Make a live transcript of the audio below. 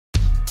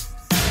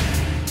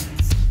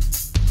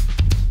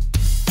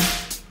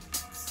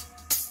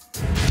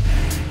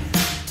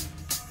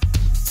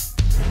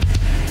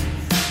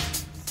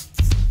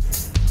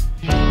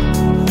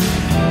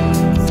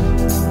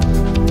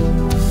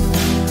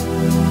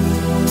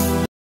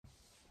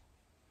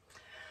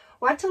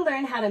Want to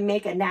learn how to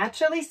make a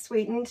naturally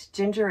sweetened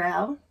ginger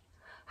ale?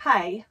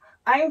 Hi,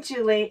 I'm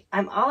Julie.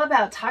 I'm all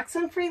about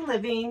toxin-free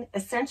living,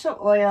 essential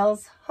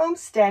oils,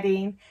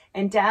 homesteading,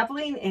 and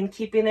dabbling in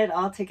keeping it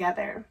all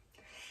together.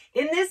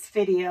 In this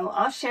video,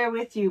 I'll share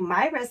with you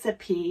my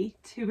recipe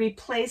to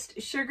replace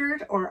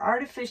sugared or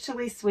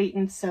artificially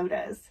sweetened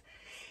sodas.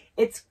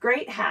 It's a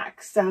great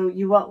hack, so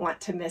you won't want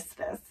to miss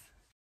this.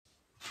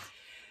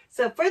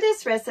 So for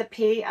this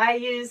recipe, I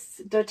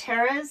use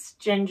doTERRA's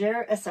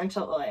ginger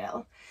essential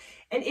oil.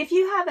 And if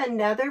you have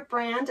another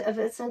brand of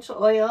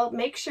essential oil,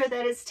 make sure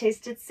that it's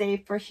tasted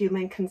safe for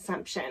human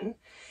consumption.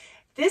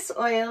 This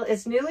oil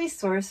is newly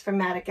sourced from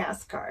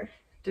Madagascar.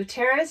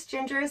 doTERRA's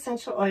ginger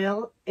essential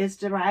oil is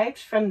derived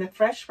from the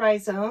fresh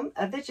rhizome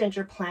of the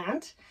ginger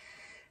plant,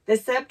 the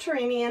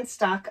subterranean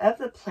stalk of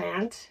the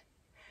plant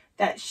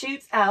that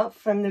shoots out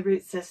from the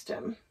root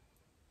system.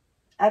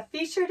 A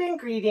featured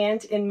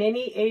ingredient in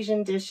many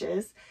Asian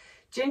dishes,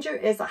 ginger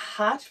is a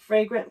hot,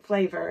 fragrant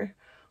flavor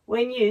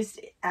when used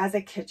as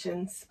a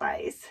kitchen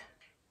spice.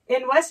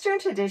 In Western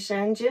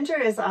tradition, ginger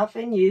is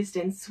often used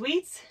in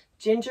sweets,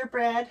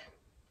 gingerbread,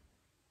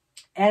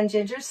 and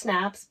ginger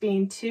snaps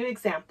being two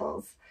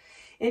examples.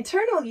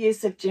 Internal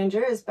use of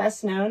ginger is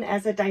best known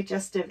as a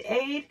digestive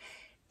aid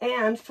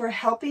and for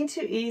helping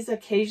to ease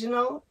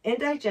occasional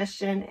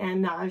indigestion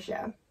and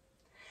nausea.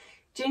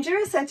 Ginger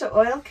essential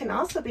oil can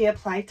also be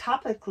applied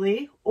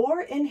topically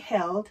or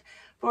inhaled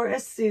for a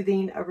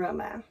soothing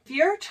aroma. If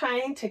you're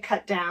trying to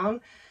cut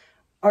down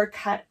or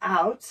cut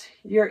out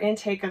your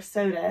intake of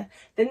soda,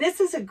 then this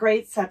is a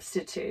great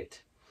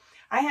substitute.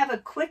 I have a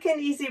quick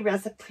and easy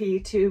recipe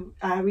to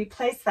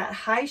replace that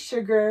high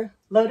sugar,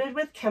 loaded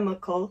with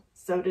chemical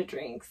soda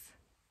drinks.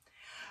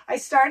 I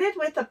started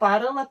with a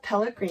bottle of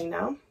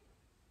Pellegrino,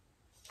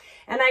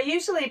 and I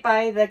usually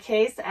buy the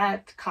case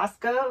at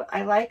Costco.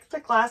 I like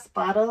the glass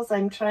bottles.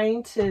 I'm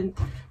trying to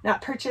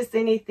not purchase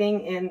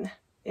anything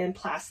in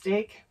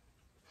plastic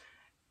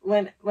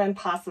when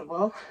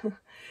possible.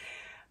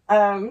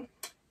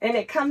 And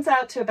it comes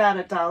out to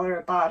about $1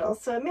 a bottle,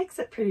 so it makes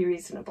it pretty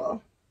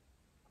reasonable.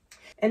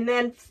 And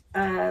then,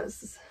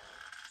 so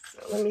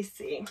let me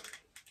see.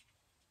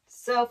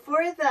 So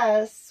for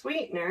the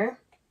sweetener,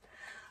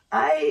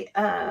 I've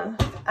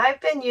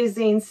been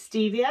using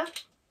stevia,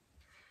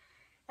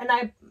 and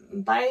I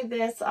buy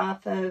this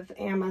off of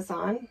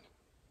Amazon.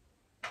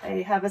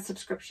 I have a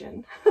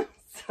subscription,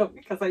 so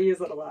because I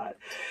use it a lot.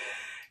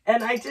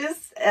 And I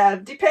just,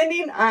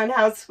 depending on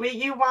how sweet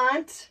you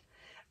want,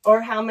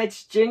 or how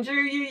much ginger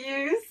you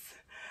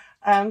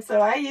use.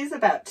 So I use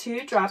about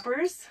 2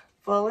 droppers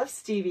full of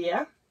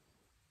stevia.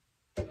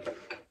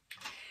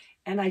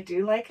 And I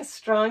do like a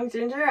strong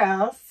ginger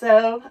ale,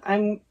 so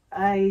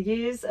I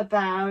use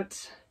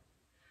about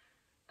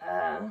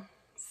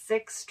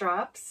 6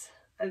 drops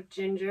of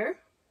ginger.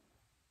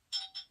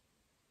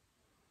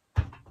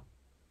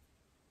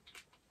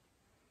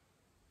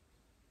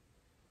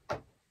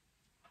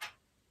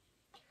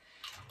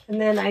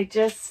 And then I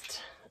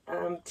just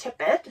tip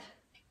it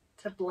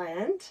to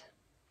blend.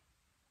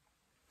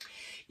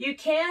 You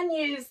can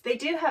use, they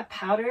do have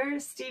powder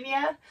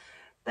stevia,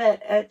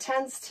 but it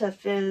tends to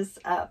fizz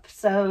up.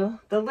 So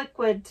the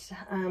liquid,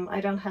 I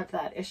don't have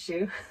that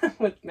issue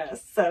with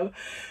this. So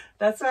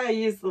that's why I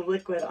use the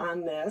liquid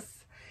on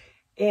this.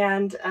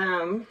 And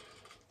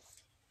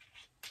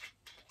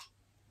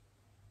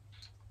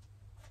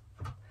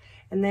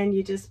then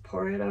you just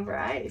pour it over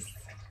ice.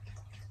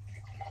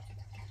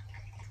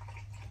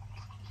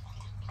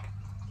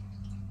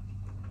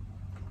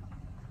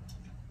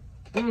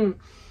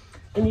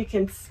 And you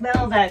can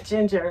smell that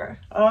ginger.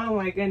 Oh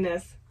my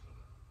goodness.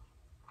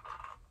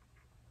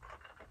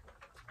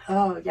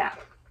 Oh yeah.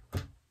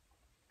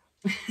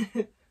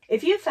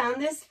 If you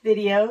found this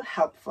video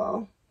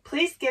helpful,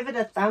 please give it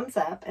a thumbs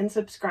up and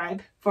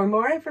subscribe for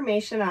more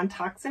information on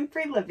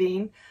toxin-free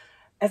living,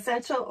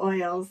 essential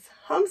oils,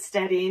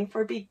 homesteading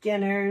for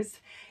beginners,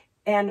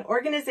 and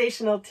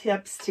organizational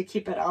tips to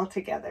keep it all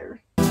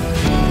together.